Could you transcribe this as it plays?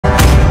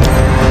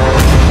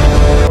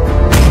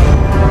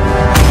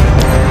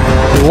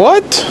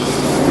What?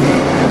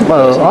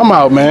 Well, I'm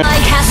out, man. I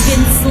have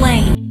been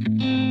slain.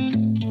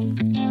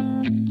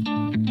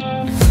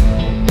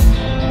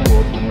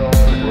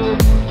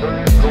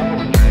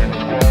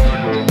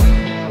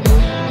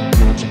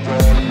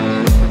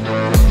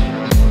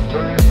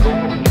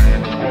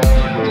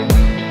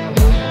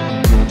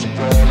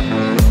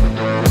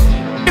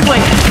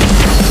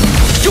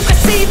 You can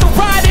see the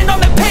riding on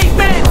the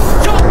pavement.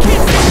 Your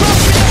kids are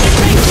broken in the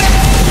basement.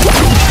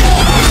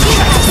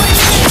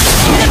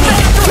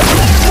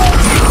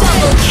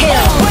 Double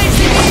kill.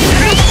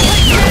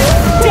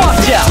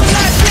 Watch out.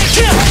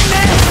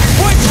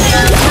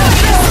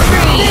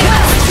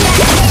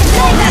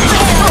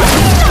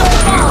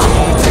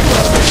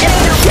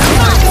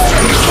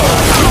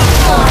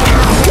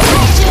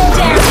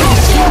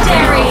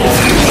 Legendary.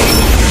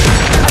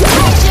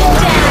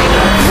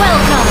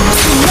 Welcome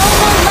to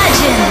Mobile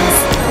Legends.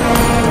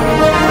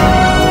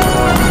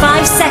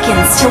 5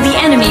 seconds till the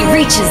enemy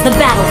reaches the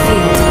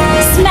battlefield.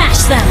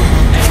 Smash them.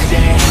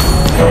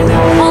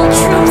 All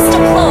troops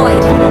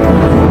deployed.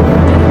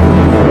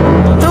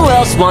 Who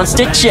else wants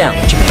to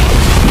challenge me?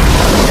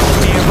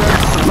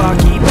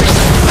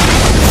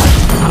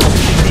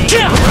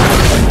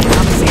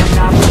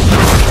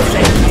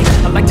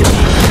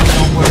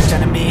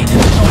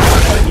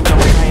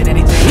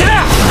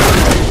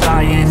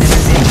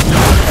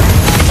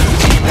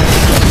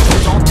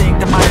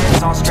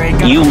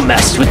 You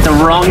messed with the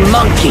wrong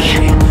monkey.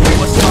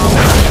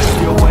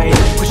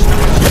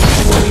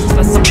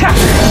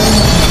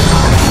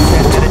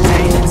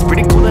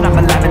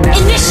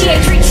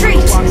 Initiate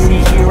retreat.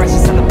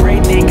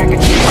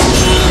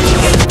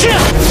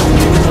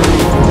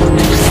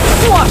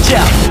 Watch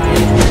out.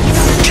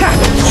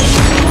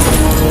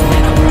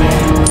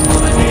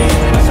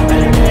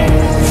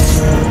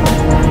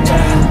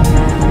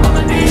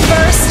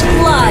 First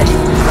blood.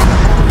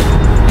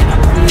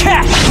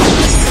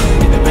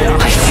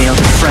 I failed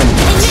a friend.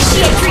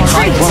 Initiate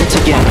retreat. Once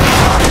again.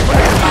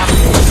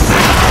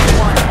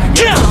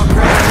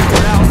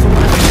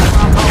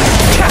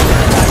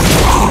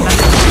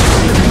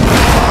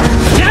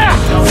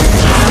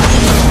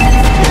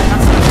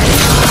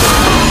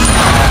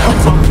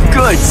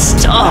 Good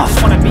stuff.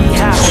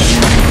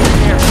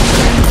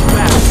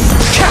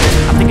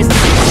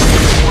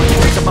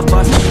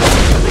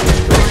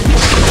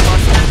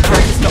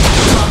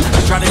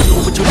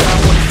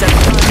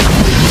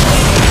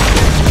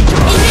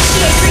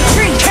 Initiate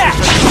retreat.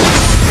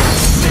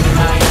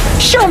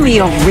 Show me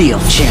a real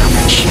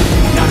challenge.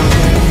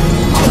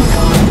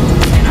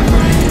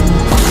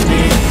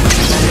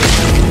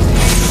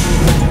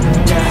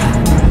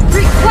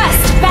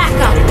 Request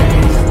backup.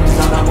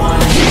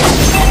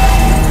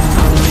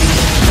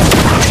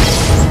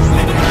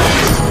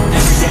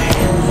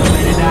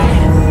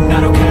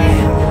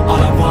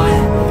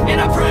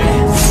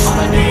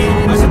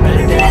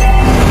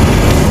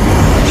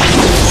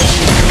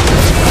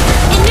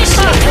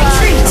 Initiate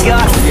retreat.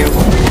 Got you.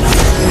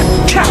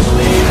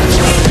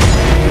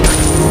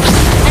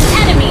 An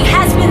enemy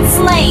has been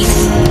slain.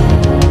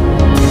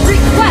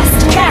 Request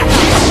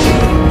backup.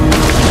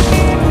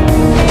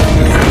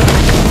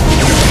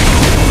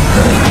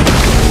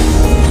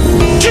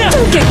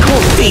 Don't get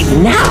cold feet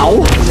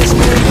now.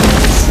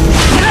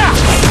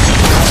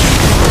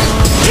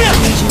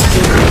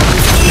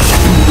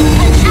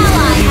 An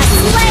ally has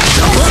slain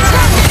the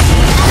dragon.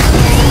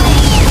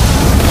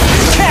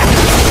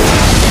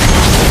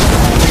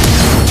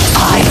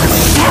 I'm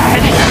sad.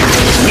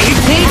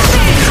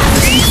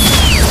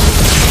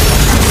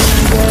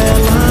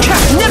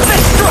 Nip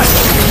and strike.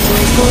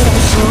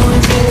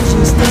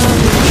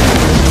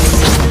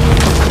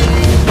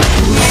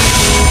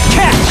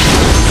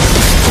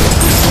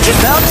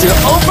 About to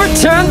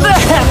overturn the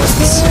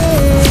heavens.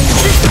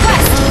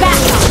 Request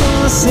backup.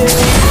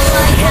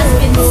 Ally has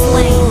been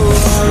slain.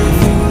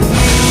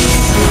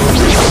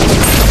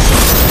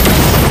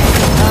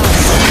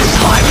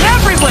 I'm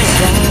everywhere.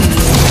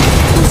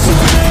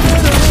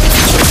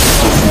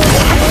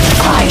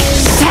 I'm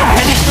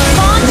sad.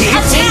 Launch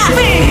attack.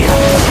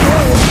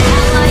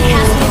 Ally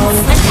has been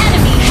slain. An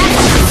enemy has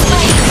been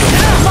slain.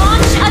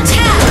 Launch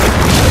attack.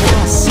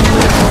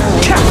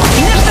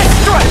 Nip and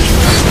strike.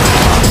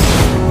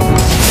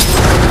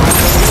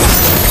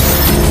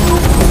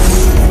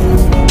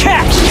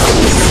 Catch.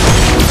 An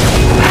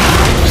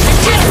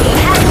enemy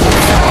has been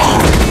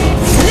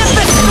slain. Nip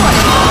and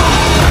strike.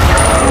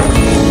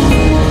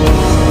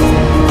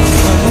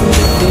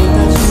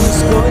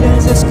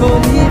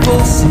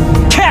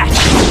 Catch.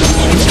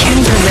 Can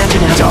you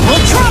imagine how double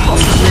trouble?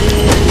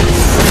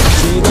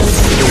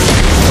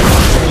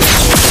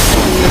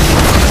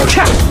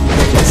 Catch.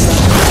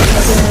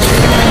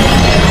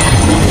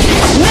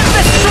 Nip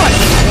and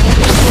strike.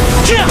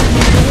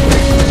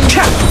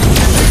 Catch.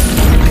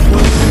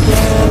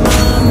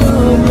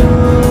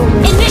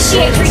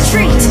 Initiate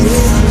retreat.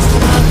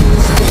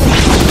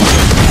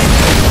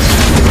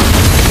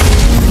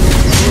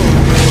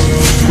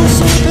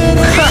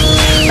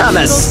 I'm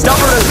as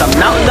stubborn as the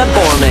mountain that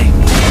bore me.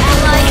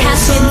 Ally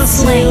has been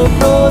slain.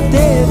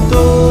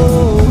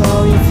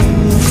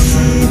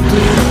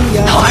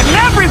 I'm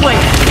everywhere.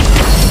 everywhere!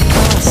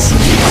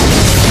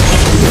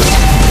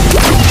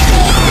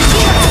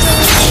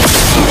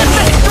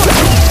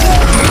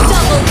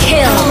 Double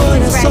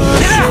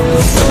kill.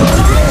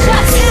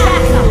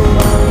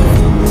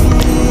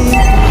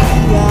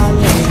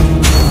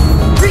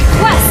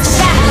 Request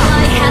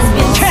backup has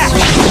been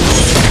slain.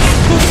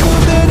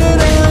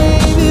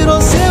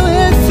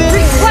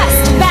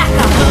 Request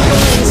backup.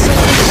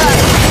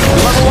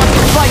 Whoever wants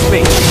to fight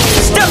me,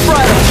 step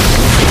right up!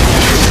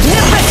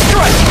 Nimbus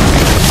strike!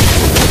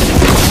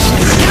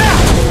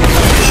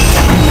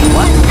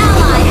 What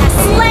ally has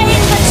slain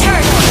the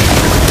turtle?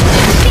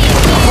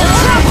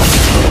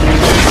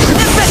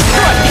 Nimbus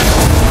strike!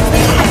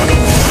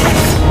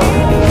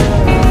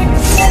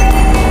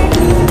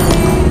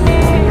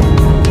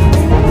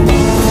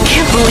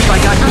 Can't believe I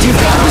got duped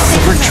by the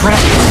secret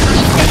trap.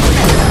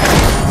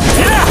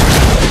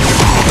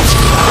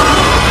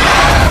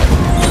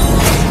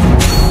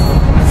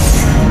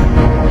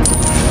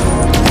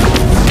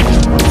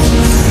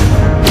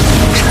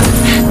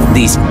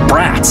 These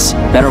brats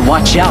better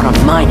watch out on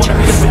my turf.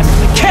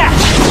 Catch!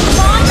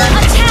 Launch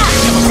attack.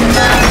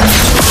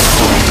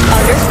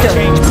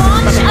 Understood.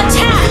 Launch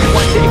attack.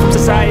 One day from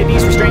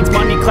society's restraints,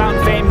 money, clown,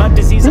 fame, mud,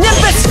 disease.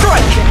 Nimbus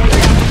strike!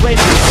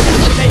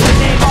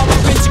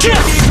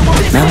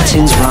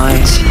 Mountains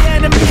rise,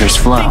 rivers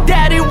flow.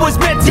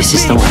 This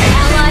is the way.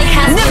 Ally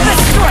has Nimbus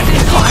been strike!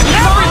 Launch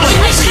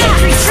attack.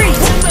 Retreat.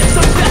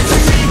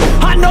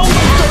 I know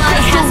Ally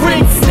has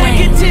been slain.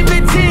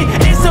 negativity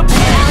is a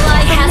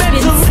Ally has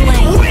been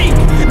slain. weak,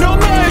 no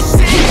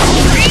mercy.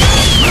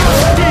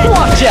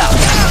 Watch out!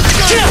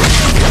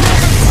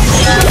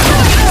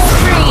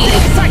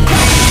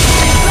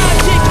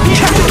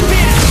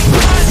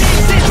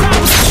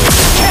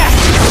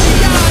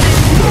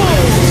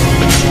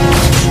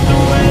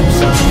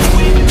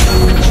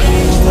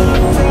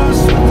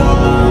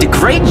 The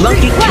Great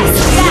Monkey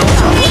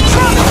King.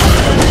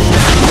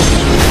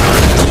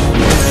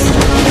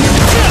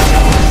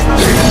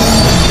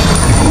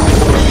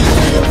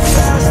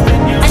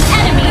 An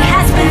enemy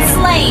has been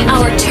slain.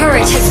 Our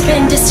turret has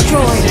been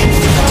destroyed.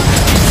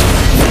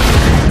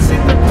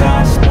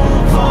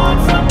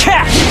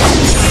 Catch!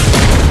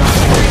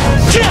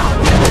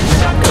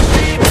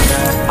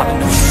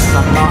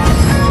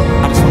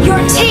 Your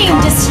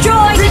team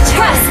destroyed.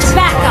 Request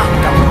backup.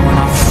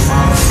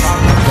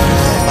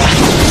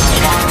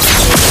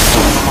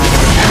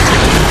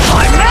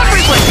 I'm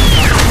everywhere!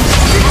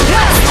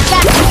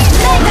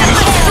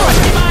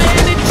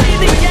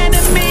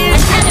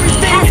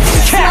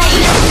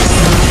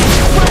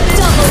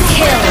 Double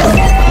kill.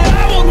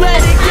 I won't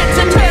let it get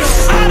to me.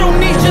 I don't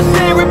need your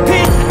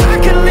therapy. I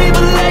can leave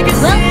a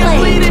legacy. Well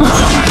played.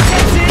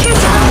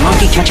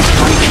 Monkey catch a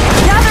freak.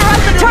 Gather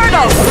up the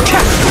turtles!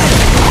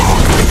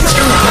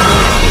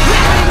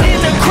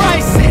 In a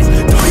crisis.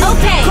 Do you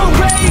Okay. feel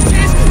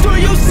courageous? Do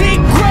you see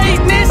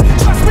greatness?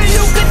 Trust me,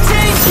 you can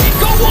change it.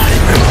 Go on.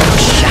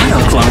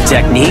 Shadow clone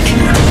technique.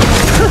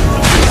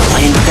 I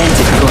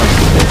invented clone.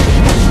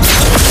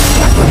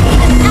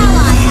 An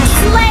ally has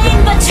slain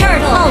the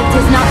turtle. Ult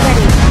is not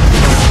ready.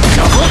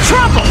 Double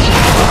trouble!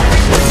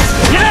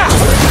 Yeah!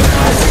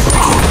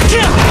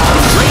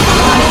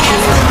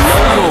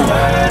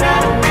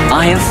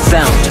 I have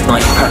found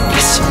my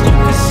purpose.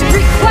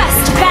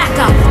 Request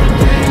backup.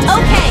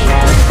 Okay.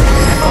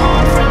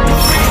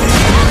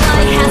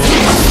 Ally has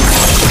been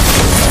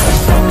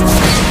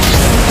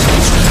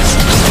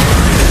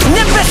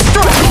Nimbus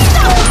strike!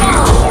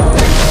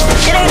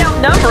 It ain't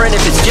outnumbering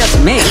if it's just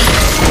me.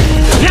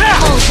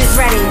 Yeah! ult is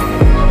ready.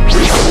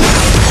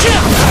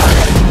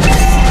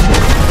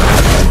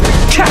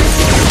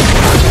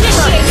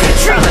 Initiate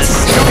retreat.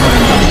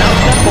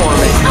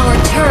 Our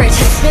turret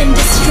has been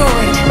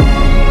destroyed.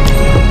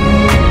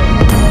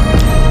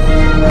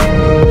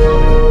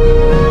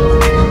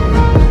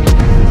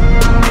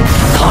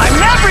 I'm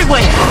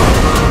everywhere!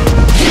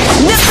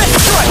 Nimbus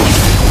strike!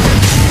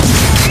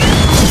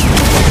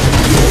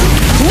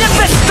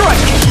 Nimbus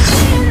strike!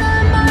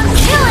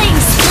 Killing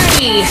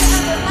spree.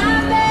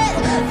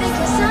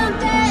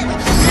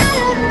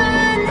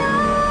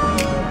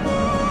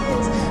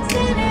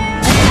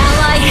 An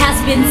ally has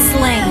been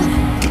slain.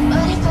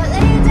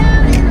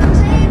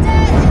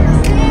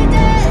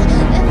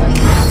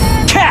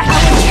 Catch!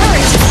 Our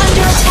turret is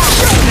under attack.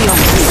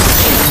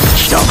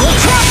 Double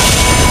trouble!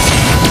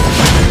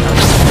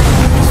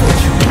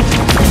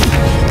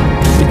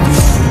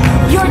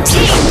 Your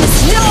team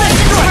destroyed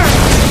the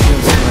turret.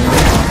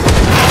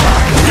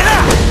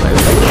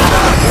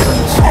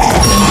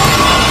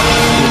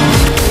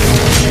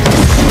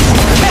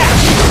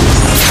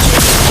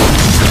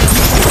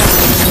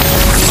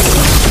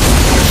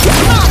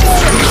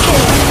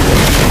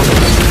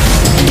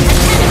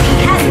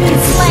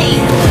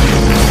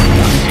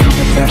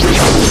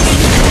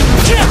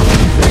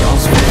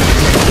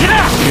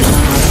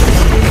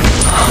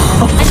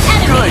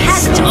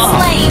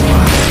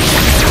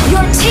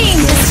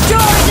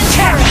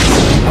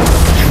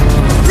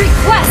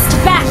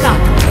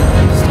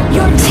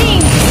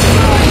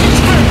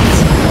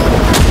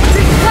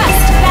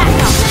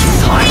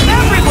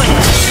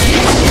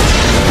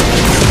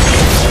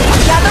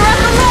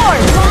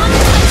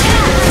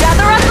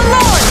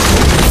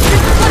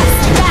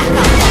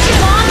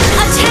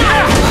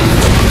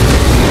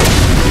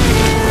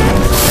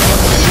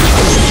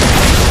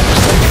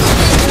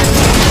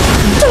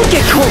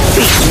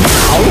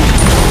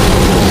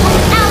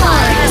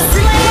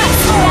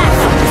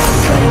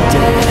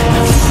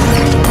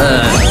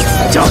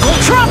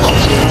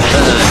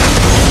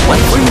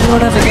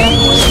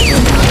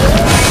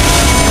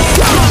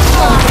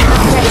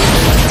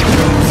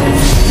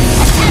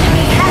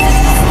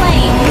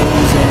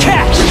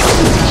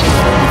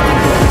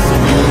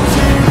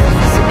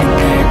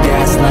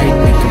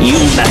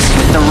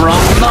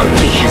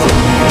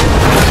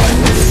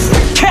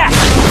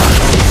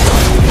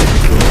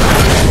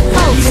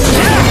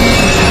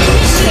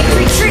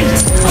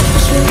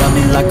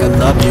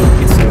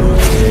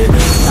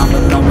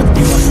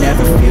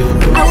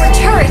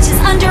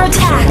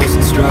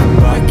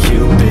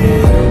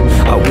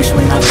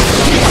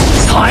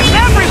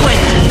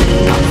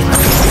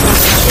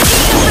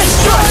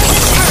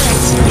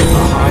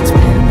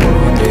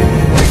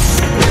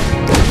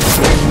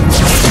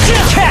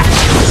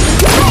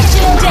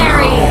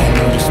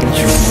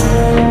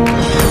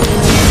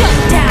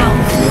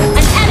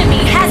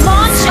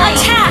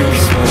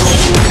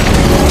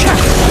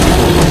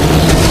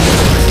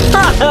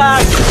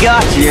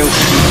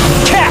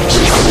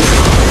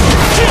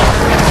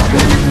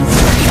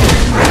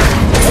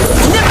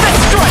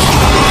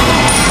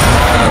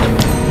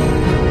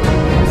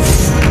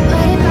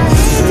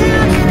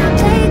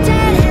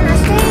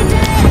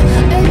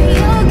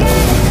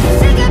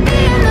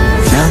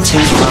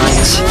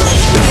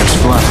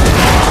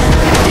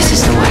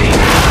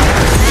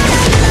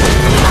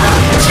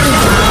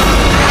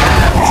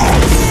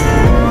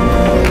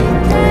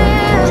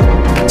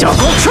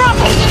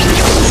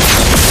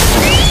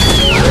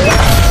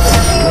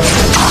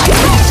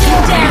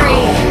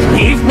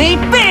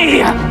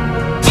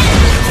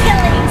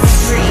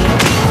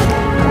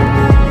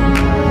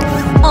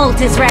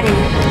 shield is ready.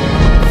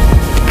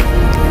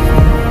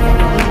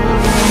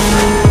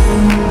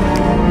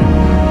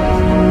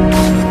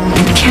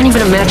 Can't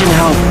even imagine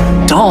how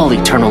dull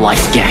eternal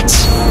life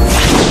gets.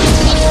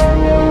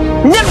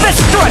 Nimbus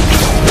strike!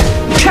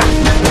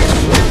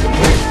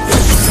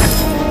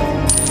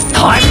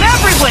 I'm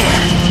everywhere!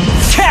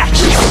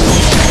 Catch!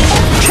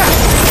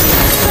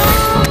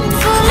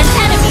 An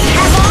enemy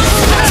has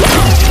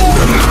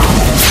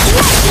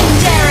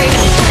legendary!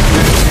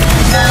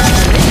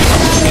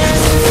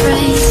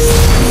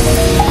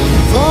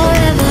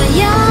 Forever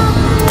young,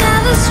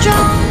 ever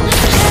strong,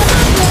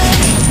 ever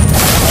brave.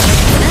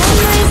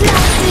 Memories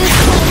like this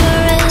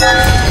never end,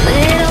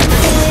 they don't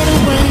fade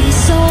away.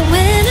 So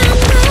when I'm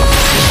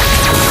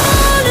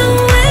gone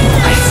away,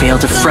 I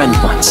failed a friend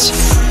once.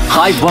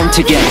 I won't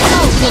again.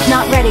 Ult is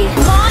not ready.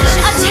 Launch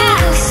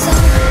attack!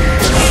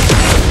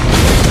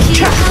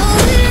 keep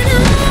holding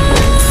on,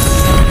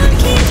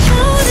 keep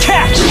holding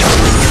Catch!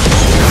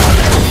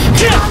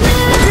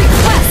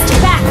 Request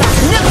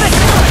backup!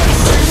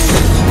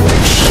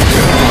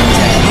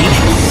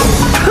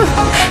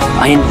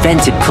 I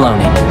invented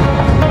cloning.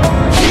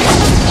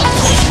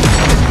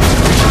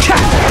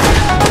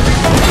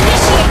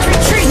 Initiate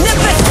retreat!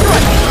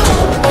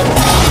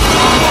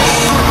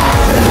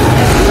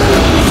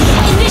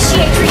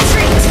 Initiate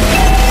retreat!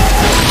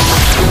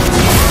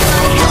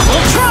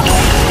 Double trouble!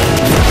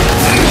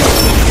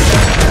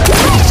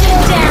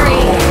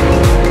 Legendary!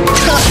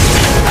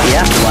 The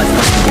afterlife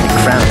must be getting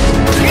crowded.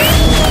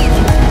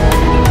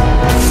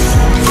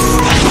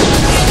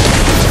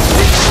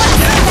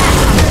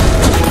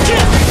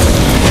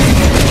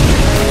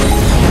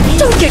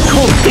 Don't get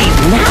cold feet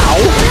now!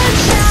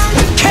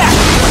 Catch!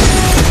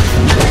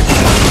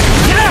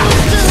 Yeah!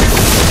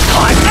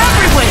 I'm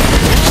everywhere!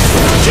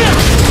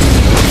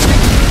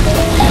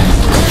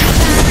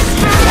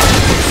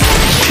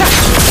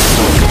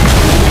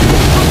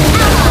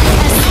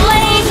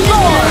 Slain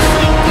Lord!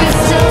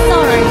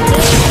 Sorry.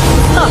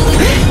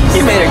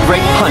 You made a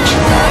great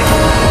punching bag.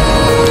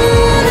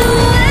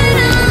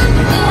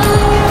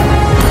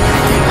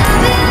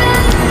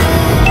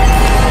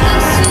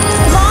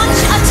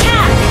 Launch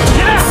attack!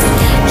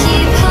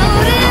 keep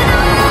holding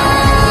on.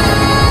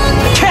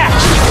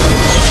 Catch!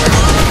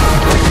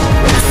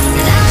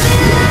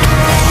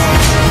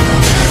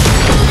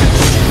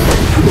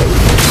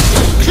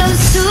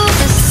 Close to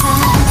the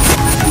sun.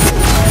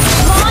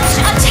 Launch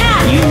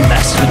attack! You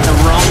messed with the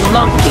wrong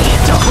monkey.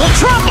 Double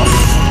trouble!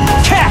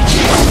 Catch!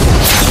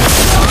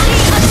 Launch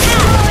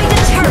attack! The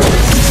turret!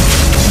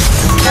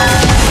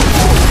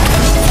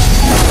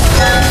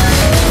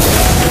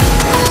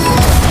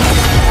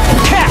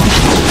 Catch!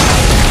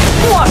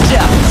 Watch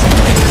out!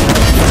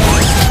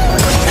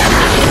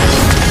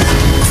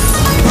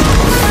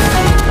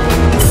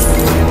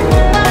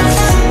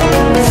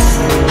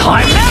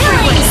 I'm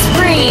everywhere! Killing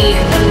spree!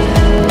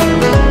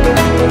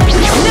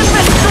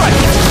 Nimbus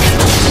strike!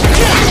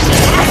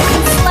 Has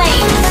been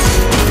slain!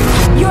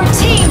 Your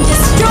team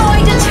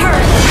destroyed a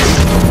turret!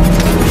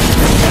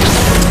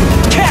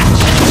 Catch!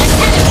 An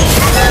enemy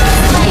has been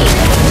slain!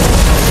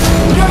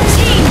 Your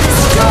team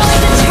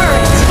destroyed a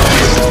turret!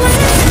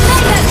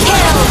 Mega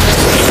kill!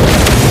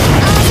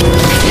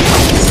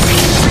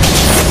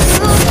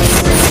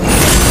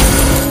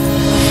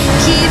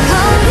 Keep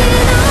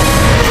holding on.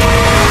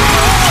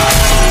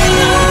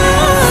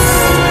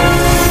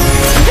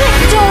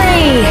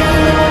 Victory!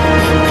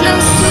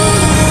 Close to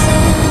the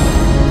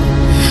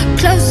sun.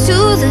 Close to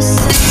the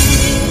sun.